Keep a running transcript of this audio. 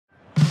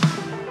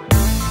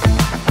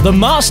The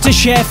master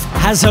chef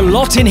has a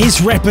lot in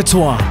his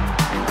repertoire.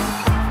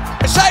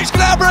 Serge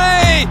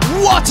Gnabry!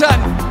 What an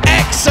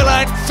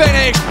excellent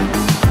finish!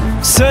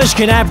 Serge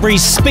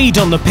Gnabry's speed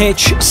on the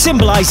pitch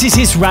symbolises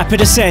his rapid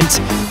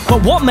ascent,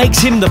 but what makes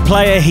him the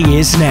player he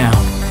is now?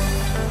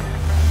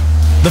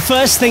 The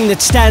first thing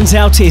that stands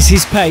out is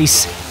his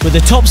pace, with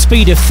a top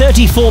speed of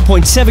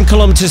 34.7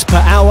 kilometers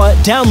per hour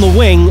down the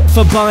wing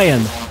for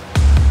Bayern.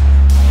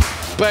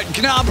 But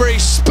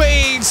Gnabry's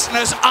speed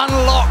has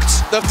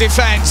unlocked the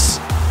defence.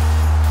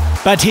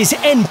 But his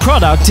end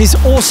product is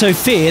also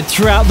feared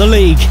throughout the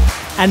league,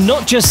 and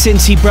not just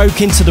since he broke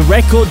into the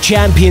record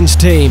champions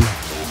team.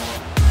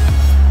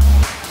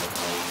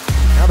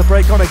 Now the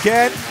break on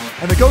again,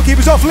 and the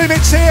goalkeeper's off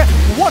limits here.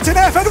 What an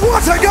effort,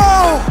 what a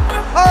goal!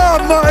 Oh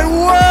my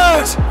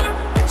word!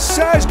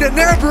 Serge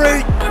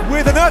Gnabry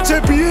with an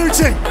utter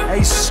beauty,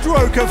 a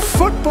stroke of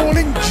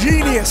footballing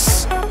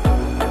genius.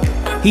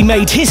 He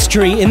made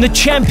history in the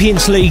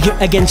Champions League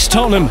against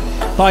Tottenham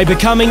by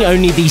becoming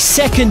only the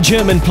second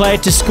German player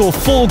to score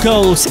 4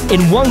 goals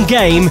in one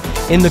game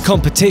in the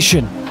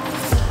competition.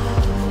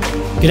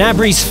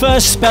 Gnabry's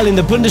first spell in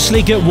the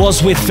Bundesliga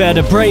was with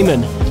Werder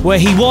Bremen, where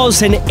he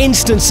was an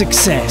instant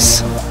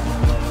success.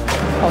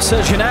 Oh,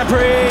 Serge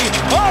Gnabry!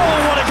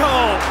 Oh, what a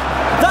goal!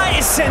 That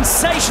is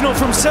sensational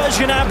from Serge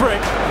Gnabry.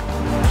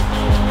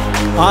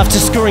 After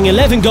scoring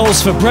 11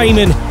 goals for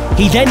Bremen,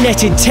 he then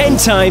netted 10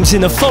 times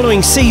in the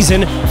following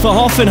season for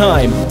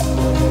Hoffenheim.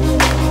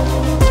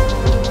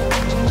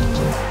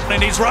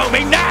 And he's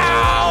roaming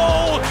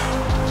now!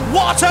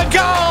 What a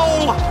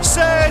goal!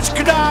 Serge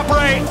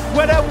Grabry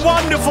with a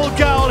wonderful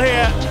goal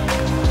here.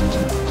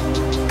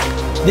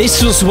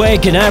 This was where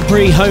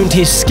Gnabry honed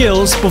his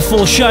skills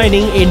before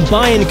shining in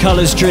Bayern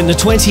colours during the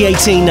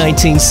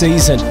 2018-19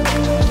 season.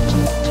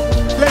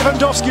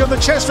 Lewandowski on the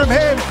chest from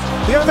him,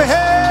 the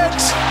overhead,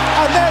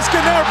 and there's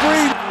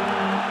Gnabry.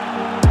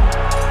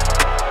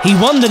 He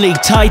won the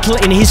league title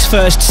in his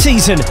first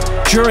season,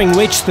 during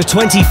which the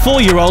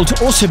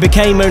 24-year-old also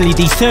became only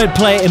the third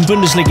player in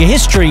Bundesliga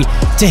history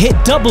to hit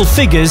double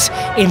figures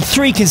in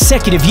 3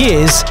 consecutive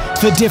years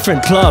for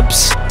different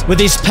clubs. With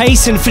his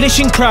pace and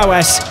finishing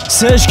prowess,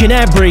 Serge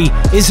Gnabry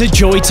is a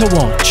joy to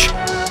watch.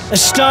 A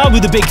star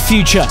with a big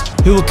future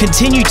who will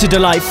continue to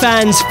delight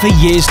fans for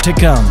years to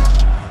come.